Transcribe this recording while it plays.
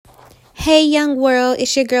Hey, young world,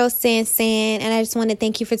 it's your girl San, and I just want to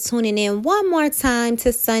thank you for tuning in one more time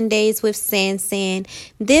to Sundays with San.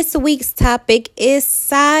 This week's topic is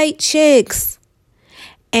side chicks.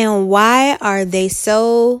 And why are they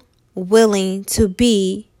so willing to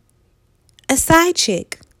be a side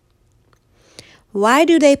chick? Why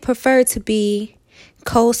do they prefer to be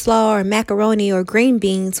coleslaw or macaroni or green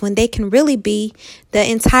beans when they can really be the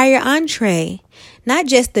entire entree? Not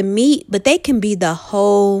just the meat, but they can be the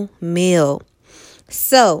whole meal.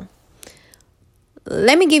 So,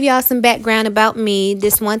 let me give y'all some background about me.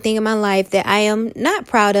 This one thing in my life that I am not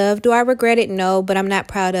proud of. Do I regret it? No, but I'm not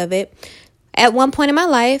proud of it. At one point in my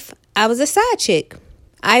life, I was a side chick.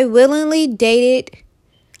 I willingly dated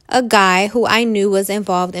a guy who I knew was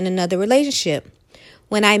involved in another relationship.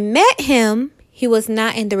 When I met him, he was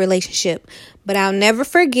not in the relationship. But I'll never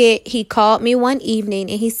forget, he called me one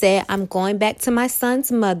evening and he said, I'm going back to my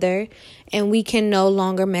son's mother and we can no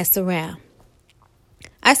longer mess around.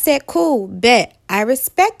 I said, cool, bet. I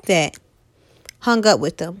respect that. Hung up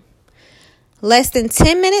with him. Less than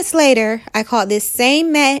 10 minutes later, I called this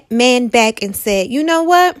same man back and said, you know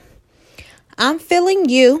what? I'm feeling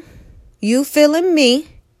you. You feeling me.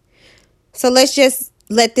 So let's just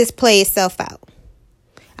let this play itself out.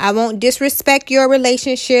 I won't disrespect your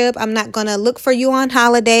relationship. I'm not going to look for you on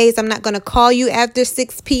holidays. I'm not going to call you after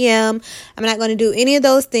 6 p.m. I'm not going to do any of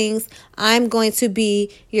those things. I'm going to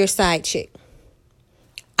be your side chick.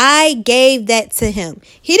 I gave that to him.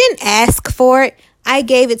 He didn't ask for it. I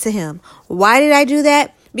gave it to him. Why did I do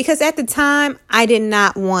that? Because at the time, I did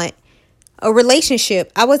not want a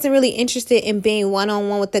relationship. I wasn't really interested in being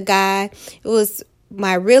one-on-one with the guy. It was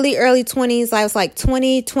my really early 20s. I was like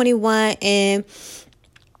 20, 21, and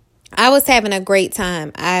I was having a great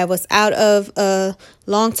time. I was out of a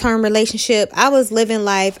long-term relationship. I was living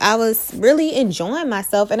life. I was really enjoying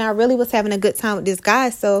myself, and I really was having a good time with this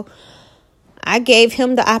guy. So I gave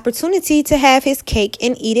him the opportunity to have his cake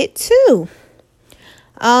and eat it too.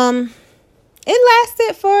 It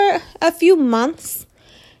lasted for a few months,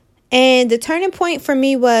 and the turning point for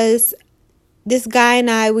me was this guy and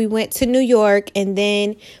I, we went to New York, and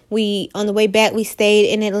then on the way back, we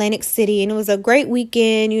stayed in Atlantic City, and it was a great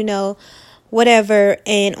weekend, whatever.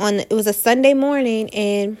 And it was a Sunday morning,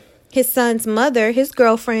 and his son's mother, his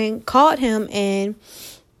girlfriend, called him, and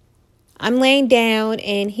I'm laying down,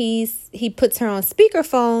 and he puts her on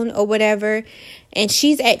speakerphone or whatever, and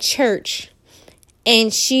she's at church,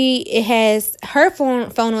 and it has her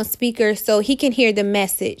phone on speaker so he can hear the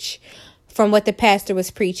message from what the pastor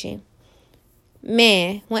was preaching.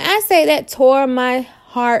 Man, when I say that tore my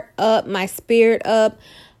heart up, my spirit up,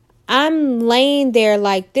 I'm laying there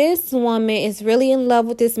like, this woman is really in love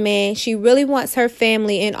with this man. She really wants her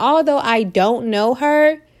family. And although I don't know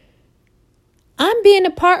her, I'm being a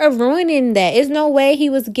part of ruining that. There's no way he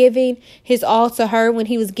was giving his all to her when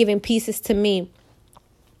he was giving pieces to me.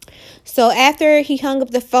 So after he hung up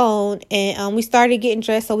the phone and we started getting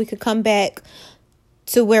dressed so we could come back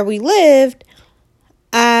to where we lived,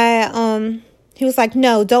 he was like,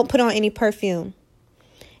 no, don't put on any perfume.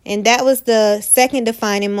 And that was the second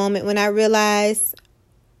defining moment when I realized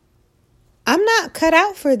I'm not cut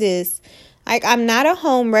out for this. Like, I'm not a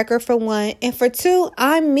home wrecker, for one. And for two,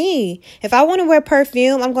 I'm me. If I want to wear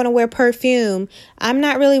perfume, I'm going to wear perfume. I'm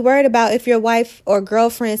not really worried about if your wife or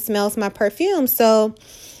girlfriend smells my perfume. So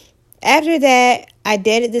after that, I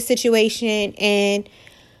dated the situation and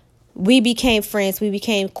we became friends. We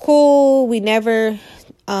became cool. We never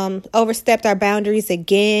overstepped our boundaries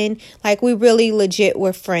again. Like, we really legit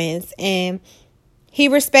were friends. And he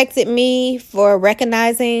respected me for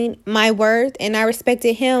recognizing my worth, and I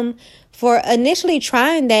respected him for initially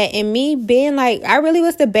trying that, and me being like, I really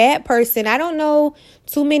was the bad person. I don't know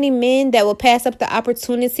too many men that will pass up the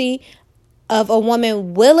opportunity of a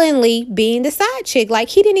woman willingly being the side chick. Like,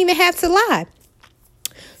 he didn't even have to lie.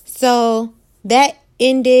 So that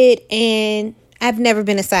ended, and I've never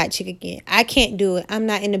been a side chick again. I can't do it. I'm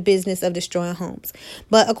not in the business of destroying homes.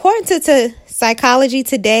 But according to Psychology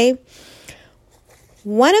Today,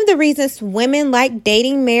 one of the reasons women like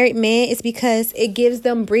dating married men is because it gives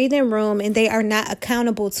them breathing room and they are not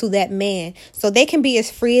accountable to that man. So they can be as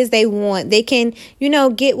free as they want. They can,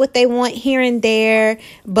 get what they want here and there,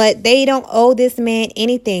 but they don't owe this man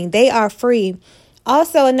anything. They are free.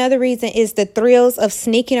 Also, another reason is the thrills of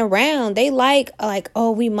sneaking around. They like,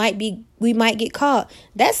 oh, we might get caught.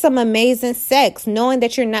 That's some amazing sex, knowing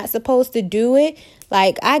that you're not supposed to do it.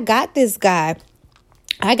 Like, I got this guy.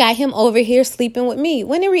 I got him over here sleeping with me.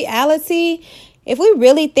 When in reality, If we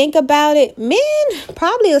really think about it, men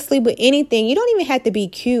probably asleep with anything. You don't even have to be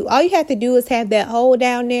cute. All you have to do is have that hole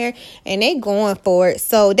down there and they going for it.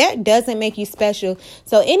 So that doesn't make you special.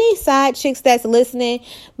 So any side chicks that's listening,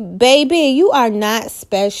 baby, you are not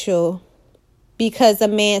special because a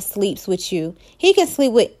man sleeps with you. He can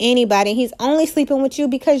sleep with anybody. He's only sleeping with you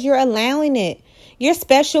because you're allowing it. You're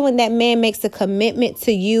special when that man makes a commitment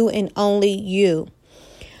to you and only you.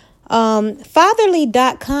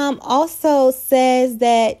 Fatherly.com also says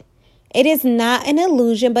that it is not an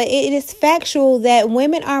illusion, but it is factual that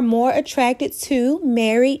women are more attracted to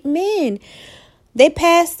married men. They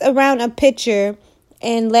passed around a picture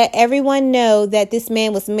and let everyone know that this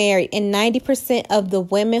man was married, and 90% of the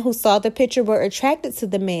women who saw the picture were attracted to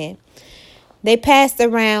the man. They passed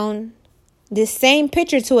around this same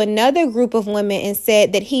picture to another group of women and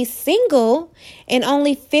said that he's single, and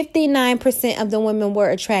only 59% of the women were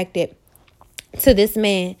attracted to this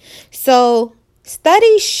man. So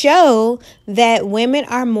studies show that women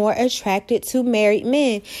are more attracted to married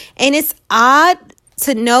men. And it's odd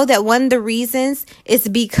to know that one of the reasons is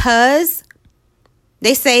because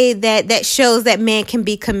they say that shows that man can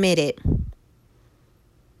be committed.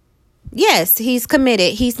 Yes, he's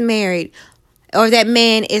committed. He's married. Or that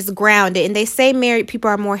man is grounded. And they say married people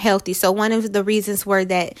are more healthy. So one of the reasons were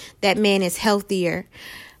that man is healthier.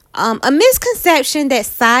 A misconception that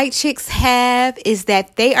side chicks have is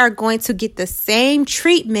that they are going to get the same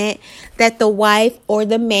treatment that the wife or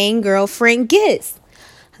the main girlfriend gets.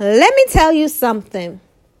 Let me tell you something.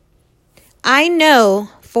 I know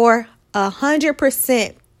for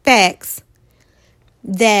 100% facts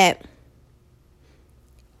that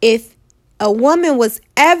if a woman was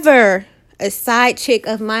ever a side chick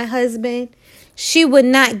of my husband, she would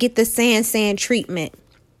not get the San treatment.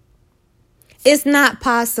 It's not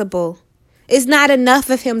possible. It's not enough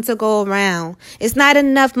of him to go around. It's not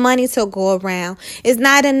enough money to go around. It's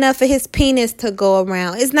not enough of his penis to go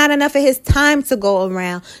around. It's not enough of his time to go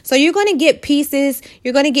around. So you're going to get pieces.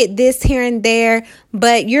 You're going to get this here and there,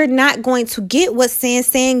 but you're not going to get what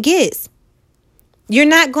San gets. You're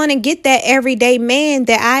not going to get that everyday man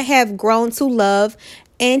that I have grown to love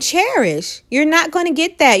and cherish. You're not going to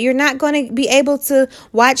get that. You're not going to be able to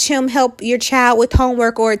watch him help your child with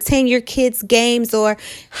homework or attend your kids' games or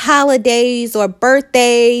holidays or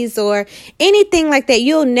birthdays or anything like that.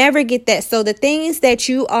 You'll never get that. So the things that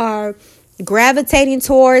you are gravitating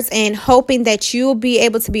towards and hoping that you'll be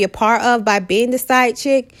able to be a part of by being the side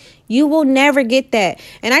chick, you will never get that.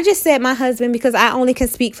 And I just said my husband because I only can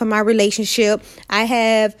speak for my relationship. I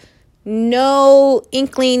have no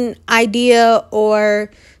inkling, idea, or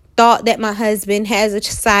thought that my husband has a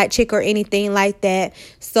side chick or anything like that.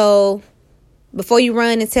 So before you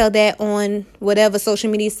run and tell that on whatever social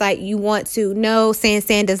media site you want to, no,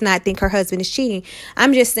 San does not think her husband is cheating.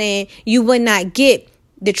 I'm just saying you would not get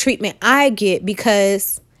the treatment I get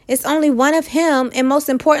because it's only one of him, and most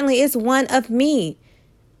importantly, it's one of me.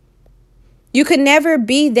 You could never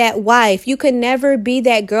be that wife. You could never be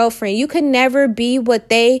that girlfriend. You could never be what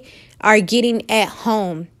they are getting at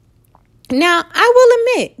home. Now, I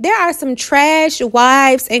will admit, there are some trash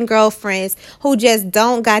wives and girlfriends who just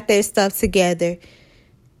don't got their stuff together.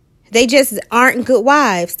 They just aren't good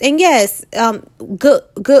wives. And yes, none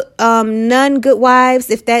good wives,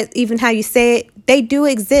 if that's even how you say it, they do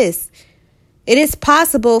exist. It is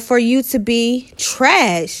possible for you to be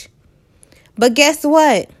trash. But guess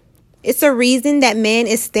what? It's a reason that man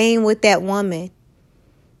is staying with that woman.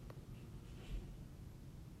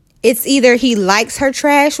 It's either he likes her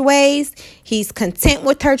trash ways, he's content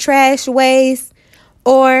with her trash ways,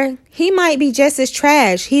 or he might be just as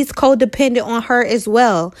trash. He's codependent on her as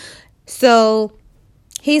well. So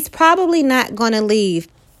he's probably not going to leave.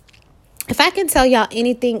 If I can tell y'all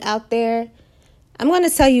anything out there, I'm going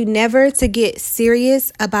to tell you never to get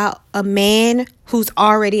serious about a man who's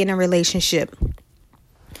already in a relationship.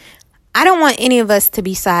 I don't want any of us to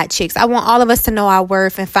be side chicks. I want all of us to know our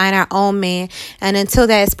worth and find our own man. And until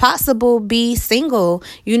that's possible, be single.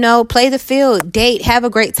 Play the field, date, have a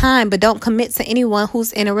great time, but don't commit to anyone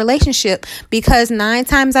who's in a relationship, because 9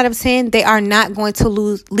 times out of 10, they are not going to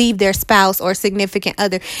leave their spouse or significant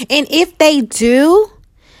other. And if they do,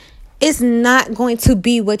 it's not going to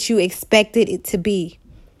be what you expected it to be.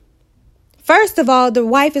 First of all, the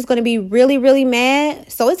wife is going to be really, really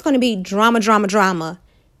mad. So it's going to be drama.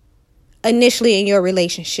 Initially in your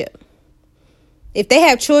relationship. If they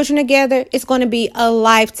have children together, it's going to be a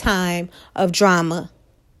lifetime of drama.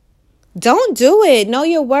 Don't do it. Know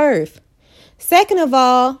your worth. Second of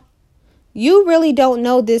all, you really don't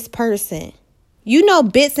know this person. You know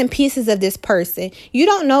bits and pieces of this person. You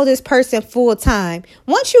don't know this person full time.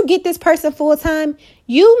 Once you get this person full time,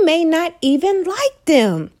 you may not even like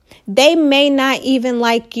them. They may not even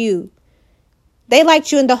like you. They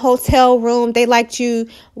liked you in the hotel room. They liked you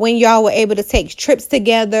when y'all were able to take trips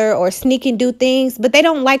together or sneak and do things. But they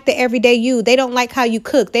don't like the everyday you. They don't like how you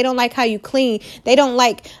cook. They don't like how you clean. They don't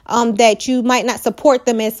like that you might not support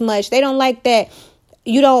them as much. They don't like that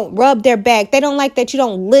you don't rub their back. They don't like that you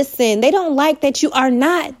don't listen. They don't like that you are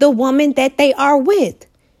not the woman that they are with.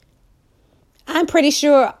 I'm pretty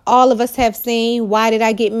sure all of us have seen Why Did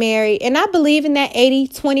I Get Married? And I believe in that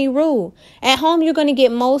 80-20 rule. At home, you're going to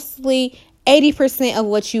get mostly 80% of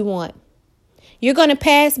what you want. You're going to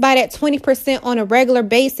pass by that 20% on a regular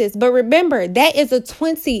basis. But remember, that is a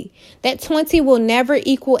 20. That 20 will never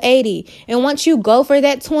equal 80. And once you go for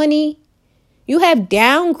that 20, you have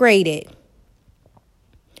downgraded.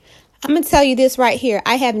 I'm going to tell you this right here.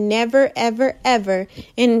 I have never, ever, ever,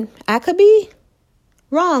 and I could be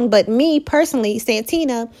wrong, but me personally,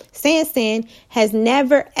 Santina Sansan, has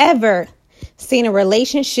never, ever seen a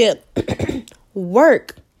relationship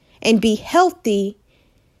work and be healthy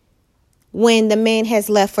when the man has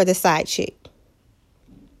left for the side chick.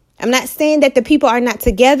 I'm not saying that the people are not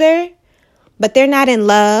together, but they're not in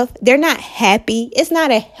love. They're not happy. It's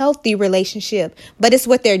not a healthy relationship, but it's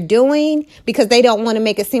what they're doing because they don't want to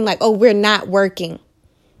make it seem like, oh, we're not working.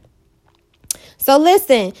 So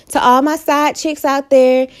listen, to all my side chicks out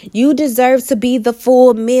there, you deserve to be the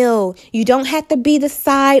full meal. You don't have to be the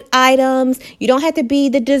side items. You don't have to be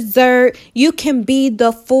the dessert. You can be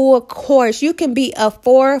the full course. You can be a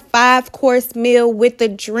 4 or 5 course meal with a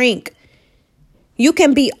drink. You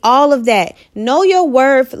can be all of that. Know your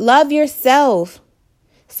worth. Love yourself.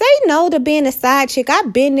 Say no to being a side chick.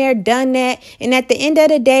 I've been there, done that. And at the end of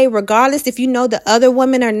the day, regardless if you know the other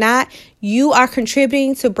woman or not, you are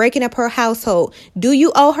contributing to breaking up her household. Do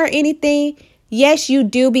you owe her anything? Yes, you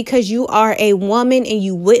do, because you are a woman and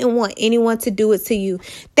you wouldn't want anyone to do it to you.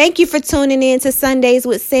 Thank you for tuning in to Sundays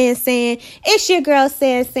with Sansan. It's your girl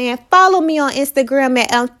Sansan. Follow me on Instagram at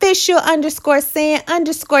official_San_San.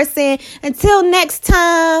 Until next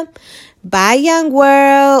time. Bye, young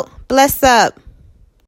world. Bless up.